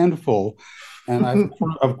 that's a handful. And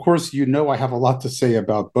of course, I have a lot to say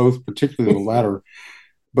about both, particularly the latter.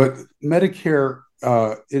 But Medicare,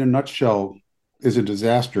 in a nutshell, is a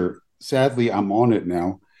disaster. Sadly, I'm on it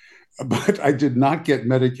now, but I did not get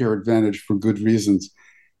Medicare Advantage for good reasons.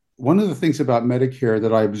 One of the things about Medicare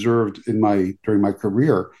that I observed during my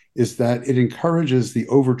career is that it encourages the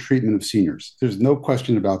overtreatment of seniors. There's no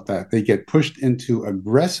question about that. They get pushed into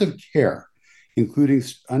aggressive care, including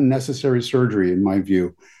unnecessary surgery, in my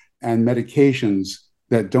view, and medications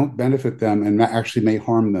that don't benefit them and actually may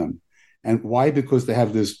harm them. And why? Because they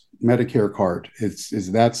have this Medicare card. It's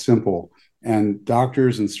that simple. And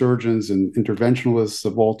doctors and surgeons and interventionalists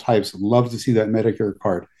of all types love to see that Medicare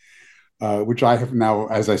card, which I have now,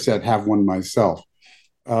 as I said, have one myself.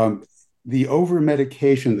 The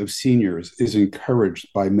over-medication of seniors is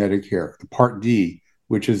encouraged by Medicare. Part D,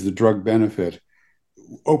 which is the drug benefit,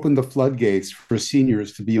 opened the floodgates for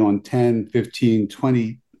seniors to be on 10, 15,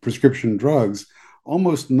 20 prescription drugs,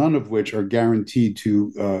 almost none of which are guaranteed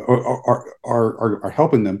to are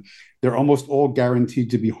helping them. They're almost all guaranteed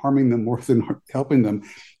to be harming them more than helping them.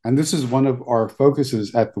 And this is one of our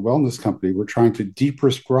focuses at the wellness company. We're trying to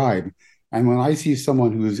deprescribe. And when I see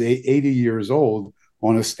someone who is 80 years old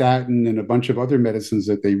on a statin and a bunch of other medicines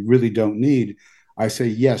that they really don't need, I say,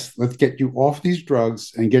 yes, let's get you off these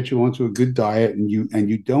drugs and get you onto a good diet. And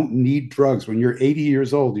you don't need drugs. When you're 80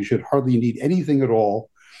 years old, you should hardly need anything at all.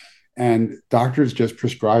 And doctors just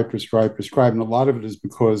prescribe. And a lot of it is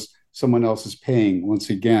because someone else is paying once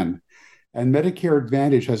again. And Medicare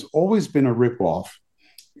Advantage has always been a ripoff.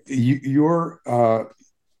 Your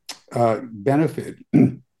benefit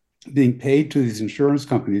being paid to these insurance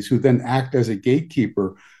companies who then act as a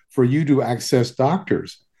gatekeeper for you to access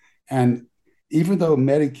doctors. And even though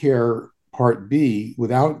Medicare Part B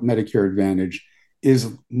without Medicare Advantage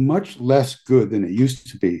is much less good than it used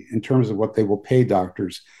to be in terms of what they will pay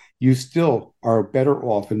doctors, you still are better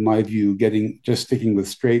off, in my view, sticking with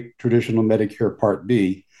straight traditional Medicare Part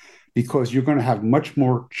B, because you're going to have much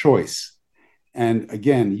more choice. And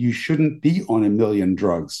again, you shouldn't be on a million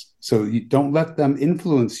drugs. So you don't let them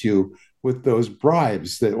influence you with those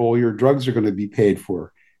bribes that all your drugs are going to be paid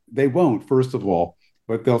for. They won't, first of all,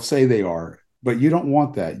 but they'll say they are. But you don't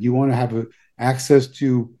want that. You want to have access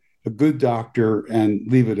to a good doctor and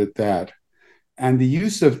leave it at that. And the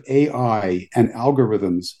use of AI and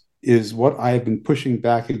algorithms is what I have been pushing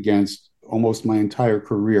back against almost my entire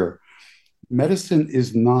career. Medicine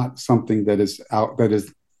is not something that is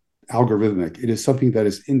algorithmic. It is something that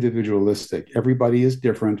is individualistic. Everybody is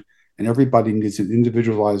different, and everybody needs an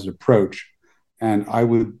individualized approach. And I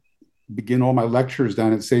would begin all my lectures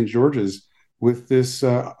down at St. George's with this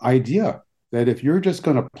idea that if you're just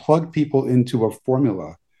going to plug people into a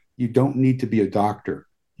formula, you don't need to be a doctor.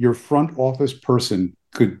 Your front office person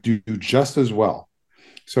could do just as well.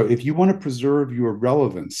 So if you want to preserve your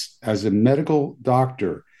relevance as a medical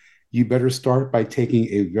doctor, you better start by taking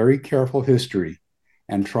a very careful history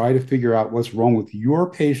and try to figure out what's wrong with your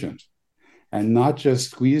patient, and not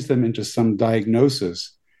just squeeze them into some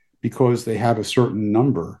diagnosis because they have a certain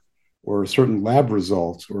number or a certain lab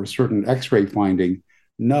result or a certain x-ray finding.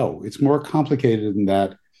 No, it's more complicated than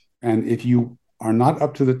that. And if you are not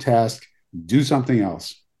up to the task, do something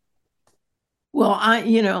else. Well,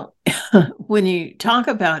 when you talk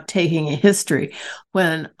about taking a history,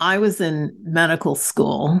 when I was in medical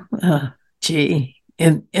school,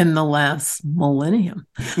 in the last millennium,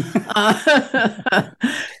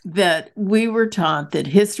 that we were taught that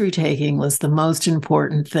history taking was the most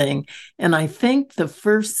important thing. And I think the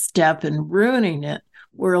first step in ruining it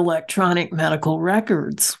were electronic medical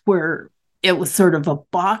records, where it was sort of a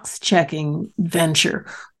box checking venture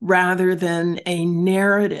rather than a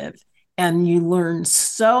narrative. And you learn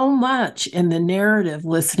so much in the narrative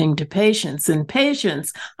listening to patients. And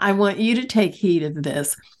patients, I want you to take heed of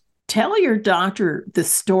this. Tell your doctor the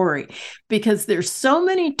story, because there's so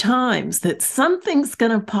many times that something's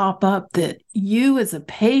going to pop up that you as a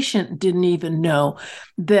patient didn't even know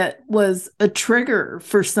that was a trigger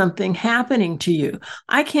for something happening to you.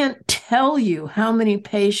 I can't tell you how many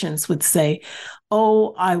patients would say,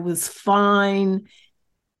 "Oh, I was fine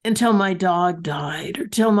until my dog died, or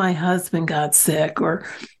till my husband got sick," or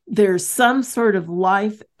there's some sort of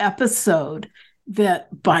life episode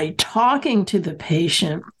that by talking to the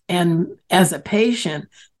patient, and as a patient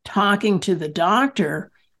talking to the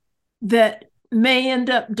doctor, that may end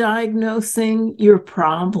up diagnosing your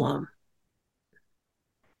problem.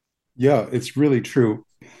 Yeah, it's really true.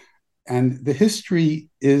 And the history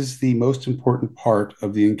is the most important part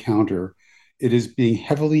of the encounter. It is being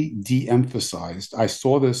heavily de-emphasized. I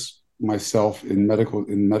saw this myself in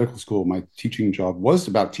medical school. My teaching job was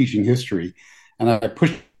about teaching history, and I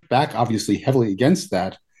pushed back obviously heavily against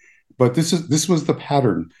that. But this was the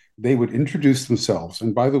pattern. They would introduce themselves,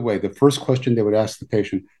 and by the way, the first question they would ask the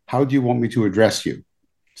patient: "How do you want me to address you?"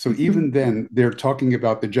 So even then, they're talking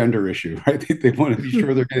about the gender issue, right? They want to be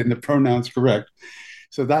sure they're getting the pronouns correct.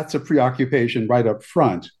 So that's a preoccupation right up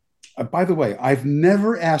front. By the way, I've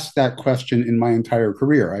never asked that question in my entire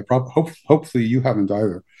career. Hopefully you haven't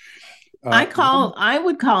either. I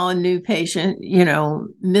would call a new patient,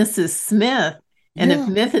 Mrs. Smith. And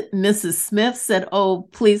if Mrs. Smith said, "Oh,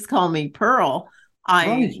 please call me Pearl,"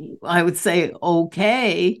 I would say,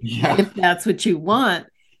 "Okay, if that's what you want."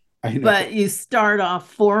 But you start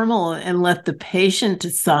off formal and let the patient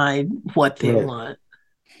decide what they want.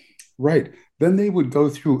 Right. Then they would go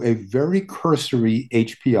through a very cursory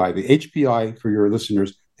HPI. The HPI, for your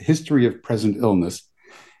listeners, history of present illness.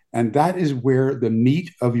 And that is where the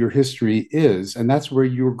meat of your history is. And that's where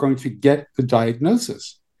you're going to get the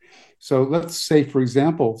diagnosis. So let's say, for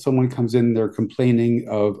example, someone comes in, they're complaining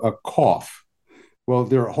of a cough. Well,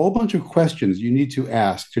 there are a whole bunch of questions you need to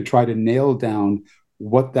ask to try to nail down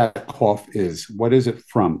what that cough is. What is it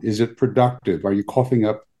from? Is it productive? Are you coughing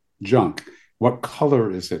up junk? What color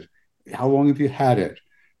is it? How long have you had it?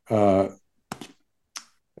 Do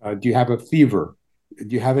you have a fever?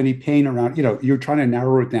 Do you have any pain around? You're trying to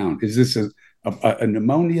narrow it down. Is this a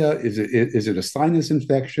pneumonia? Is it a sinus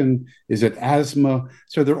infection? Is it asthma?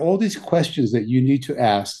 So there are all these questions that you need to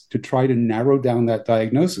ask to try to narrow down that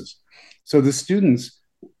diagnosis. So the students,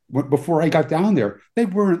 before I got down there, they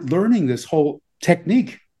weren't learning this whole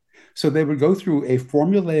technique. So they would go through a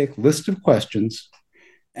formulaic list of questions,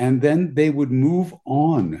 and then they would move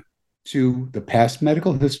on to the past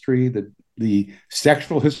medical history, the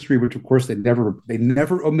sexual history, which of course they never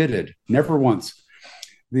omitted, never once.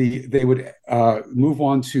 They would move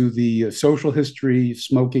on to the social history,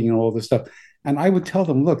 smoking, and all this stuff. And I would tell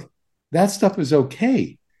them, look, that stuff is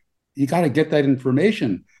okay. You got to get that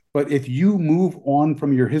information. But if you move on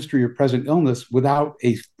from your history of present illness without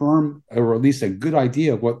a firm, or at least a good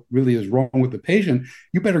idea of what really is wrong with the patient,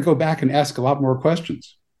 you better go back and ask a lot more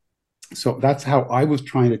questions. So that's how I was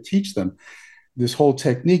trying to teach them this whole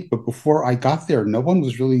technique. But before I got there, no one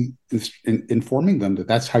was really informing them that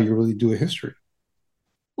that's how you really do a history.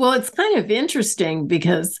 Well, it's kind of interesting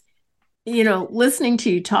because, listening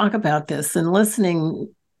to you talk about this and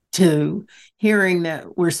listening to hearing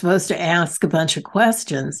that we're supposed to ask a bunch of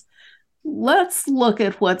questions, let's look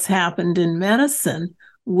at what's happened in medicine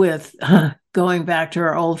with going back to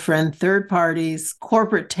our old friend, third parties,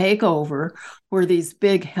 corporate takeover, where these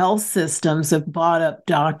big health systems have bought up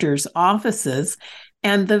doctors' offices,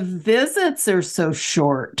 and the visits are so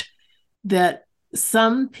short that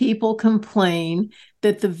some people complain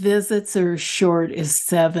that the visits are as short as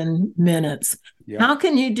 7 minutes. Yeah. How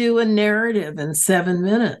can you do a narrative in 7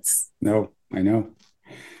 minutes? No, I know.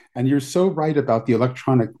 And you're so right about the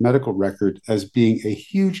electronic medical record as being a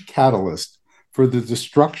huge catalyst for the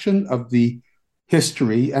destruction of the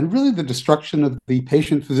history and really the destruction of the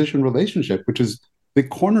patient-physician relationship, which is the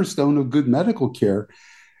cornerstone of good medical care.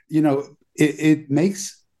 You know, it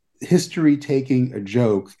makes history taking a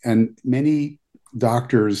joke, and many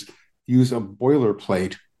doctors use a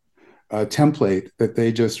boilerplate template that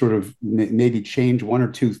they just sort of maybe change one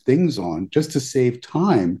or two things on just to save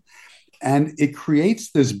time. And it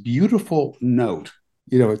creates this beautiful note,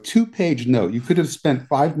 you know, a 2-page note. You could have spent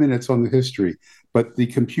 5 minutes on the history, but the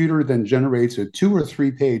computer then generates a 2 or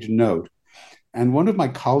 3-page note. And one of my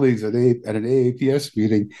colleagues at an AAPS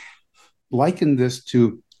meeting likened this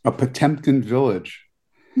to a Potemkin village.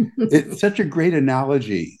 It's such a great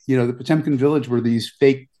analogy. You know, the Potemkin village were these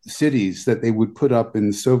fake cities that they would put up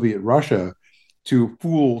in Soviet Russia to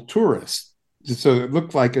fool tourists. So it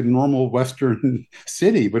looked like a normal Western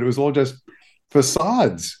city, but it was all just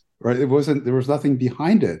facades, right? There was nothing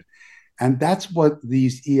behind it. And that's what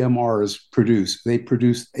these EMRs produce. They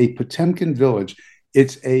produce a Potemkin village.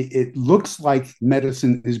 It looks like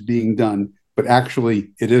medicine is being done, but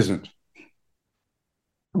actually it isn't.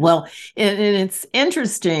 Well, and it's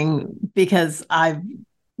interesting because I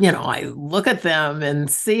look at them and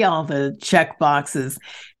see all the check boxes,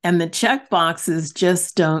 and the check boxes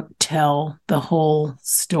just don't tell the whole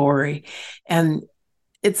story. And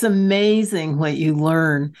it's amazing what you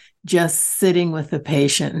learn just sitting with the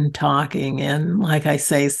patient and talking. And like I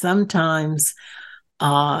say, sometimes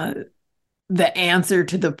the answer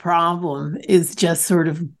to the problem is just sort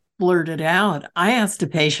of blurted out. I asked a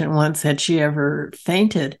patient once, had she ever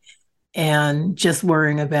fainted? And just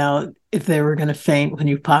worrying about if they were going to faint when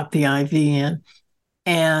you pop the IV in.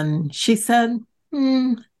 And she said,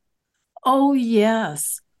 oh,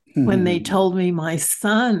 yes, when they told me my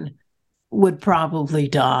son would probably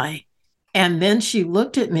die. And then she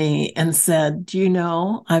looked at me and said, do you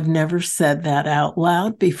know, I've never said that out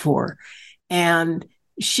loud before. And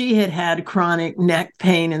she had had chronic neck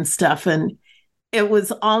pain and stuff. And it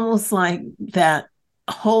was almost like that,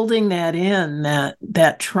 holding that in,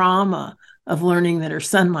 that trauma of learning that her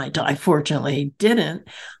son might die, fortunately he didn't,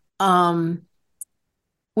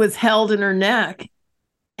 was held in her neck.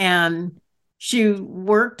 And she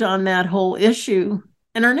worked on that whole issue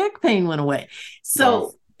and her neck pain went away. So,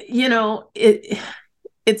 wow. You know,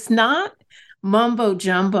 it's not mumbo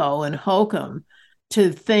jumbo and hokum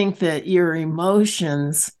to think that your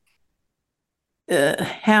emotions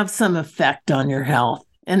have some effect on your health.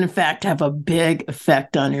 And in fact, have a big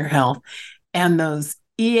effect on your health. And those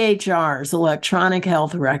EHRs, electronic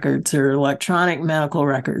health records or electronic medical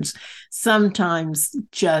records, sometimes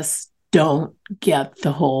just don't get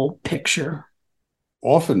the whole picture.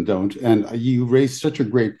 Often don't. And you raised such a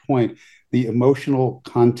great point. The emotional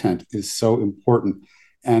content is so important.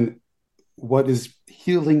 And what is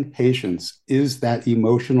healing patients is that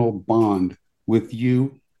emotional bond with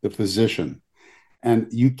you, the physician. And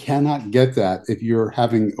you cannot get that if you're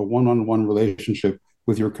having a one-on-one relationship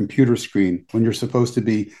with your computer screen when you're supposed to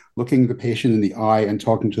be looking the patient in the eye and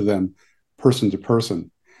talking to them person to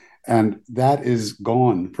person. And that is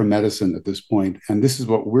gone from medicine at this point. And this is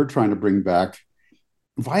what we're trying to bring back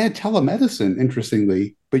via telemedicine,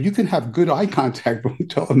 interestingly. But you can have good eye contact with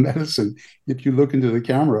telemedicine if you look into the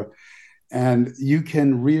camera. And you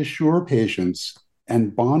can reassure patients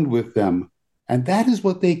and bond with them. And that is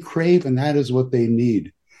what they crave, and that is what they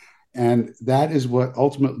need. And that is what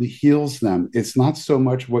ultimately heals them. It's not so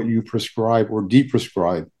much what you prescribe or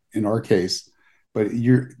deprescribe in our case, but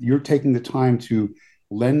you're taking the time to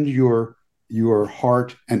lend your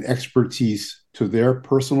heart and expertise to their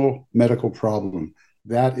personal medical problem.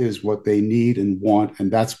 That is what they need and want, and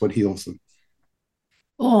that's what heals them.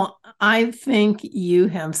 Well, I think you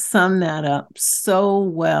have summed that up so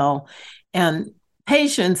well. And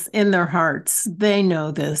patients in their hearts, they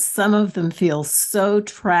know this. Some of them feel so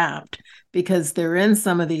trapped because they're in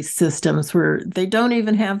some of these systems where they don't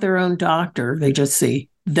even have their own doctor. They just see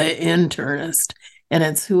the internist, and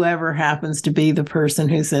it's whoever happens to be the person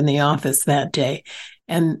who's in the office that day.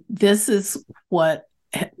 And this is what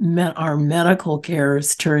our medical care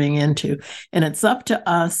is turning into. And it's up to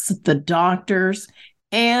us, the doctors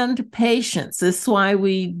and patients. This is why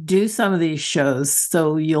we do some of these shows,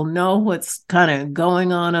 so you'll know what's kind of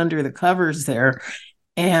going on under the covers there.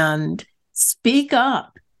 and speak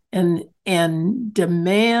up and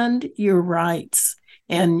demand your rights.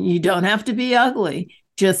 And you don't have to be ugly.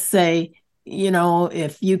 Just say,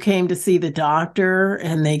 if you came to see the doctor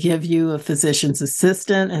and they give you a physician's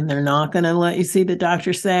assistant and they're not going to let you see the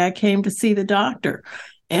doctor, say, I came to see the doctor,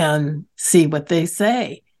 and see what they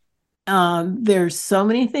say. There's so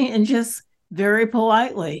many things, and just very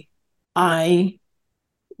politely, I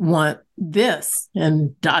want this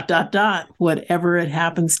and ... whatever it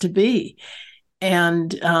happens to be.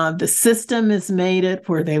 And the system has made it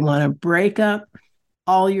where they want to break up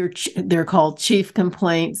all they're called chief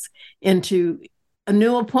complaints, into a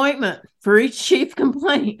new appointment for each chief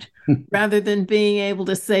complaint rather than being able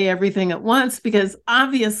to say everything at once, because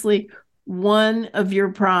obviously one of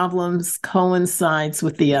your problems coincides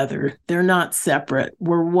with the other. They're not separate.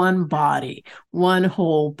 We're one body, one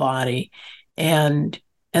whole body. And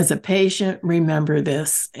as a patient, remember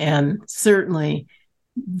this, and certainly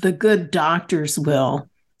the good doctors will.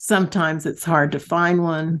 Sometimes it's hard to find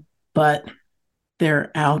one, but they're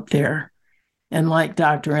out there. And like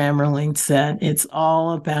Dr. Amerling said, it's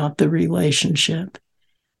all about the relationship.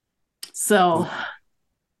 So,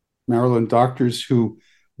 Marilyn, doctors who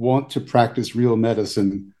want to practice real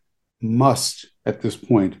medicine must, at this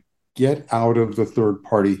point, get out of the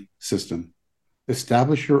third-party system.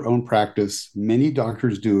 Establish your own practice. Many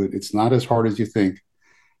doctors do it. It's not as hard as you think.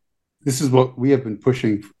 This is what we have been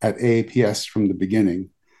pushing at AAPS from the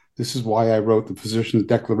beginning. This is why I wrote the Physician's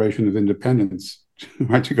Declaration of Independence,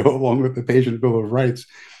 right, to go along with the Patient Bill of Rights.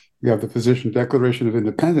 We have the Physician Declaration of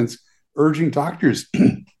Independence urging doctors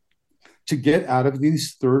to get out of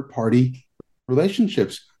these third-party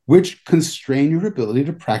relationships, which constrain your ability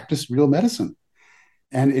to practice real medicine.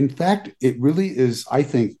 And in fact, it really is, I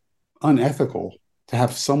think, unethical to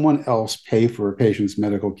have someone else pay for a patient's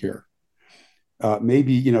medical care.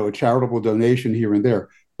 Maybe, a charitable donation here and there,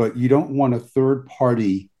 but you don't want a third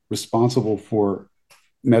party responsible for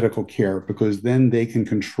medical care, because then they can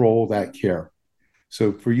control that care.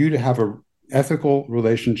 So for you to have an ethical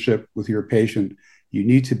relationship with your patient, you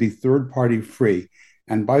need to be third party free.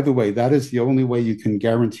 And by the way, that is the only way you can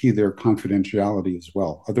guarantee their confidentiality as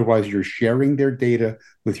well. Otherwise, you're sharing their data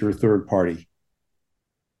with your third party.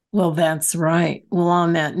 Well, that's right. Well,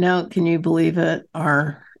 on that note, can you believe it?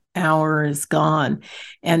 Our hour is gone.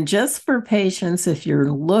 And just for patients, if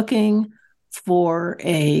you're looking for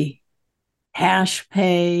a cash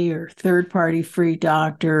pay or third-party free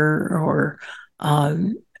doctor or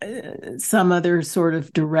some other sort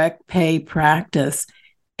of direct pay practice,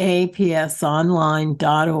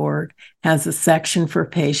 apsonline.org has a section for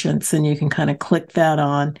patients, and you can kind of click that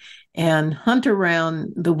on and hunt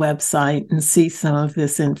around the website and see some of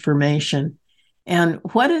this information. And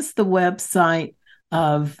what is the website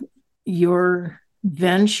of your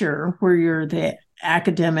venture where you're the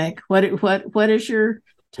academic? What is your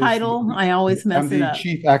title? I always mess it up. I'm the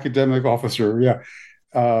chief academic officer. Yeah.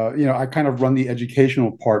 I kind of run the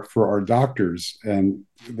educational part for our doctors, and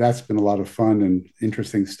that's been a lot of fun and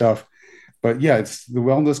interesting stuff. But yeah, it's the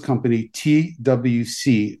wellness company,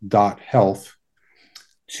 twc.health.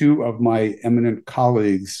 Two of my eminent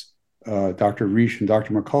colleagues, Dr. Reish and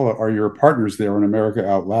Dr. McCullough, are your partners there on America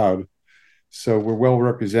Out Loud. So we're well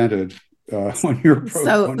represented on your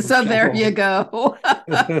program. So there you go.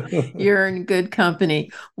 You're in good company.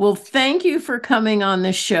 Well, thank you for coming on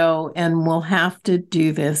the show, and we'll have to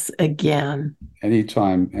do this again.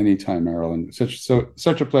 Anytime, Marilyn.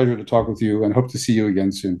 Such a pleasure to talk with you, and hope to see you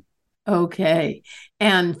again soon. Okay.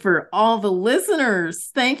 And for all the listeners,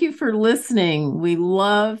 thank you for listening. We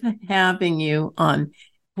love having you on,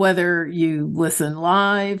 whether you listen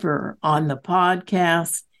live or on the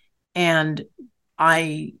podcast. And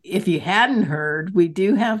if you hadn't heard, we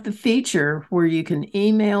do have the feature where you can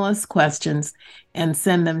email us questions and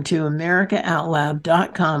send them to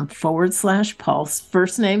americaoutloud.com/pulse.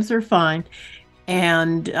 First names are fine.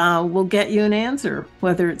 And we'll get you an answer,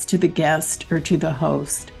 whether it's to the guest or to the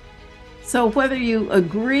host. So whether you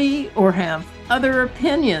agree or have other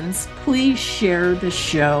opinions, please share the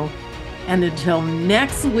show. And until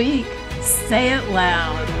next week, say it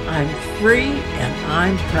loud. I'm free and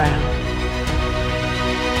I'm proud.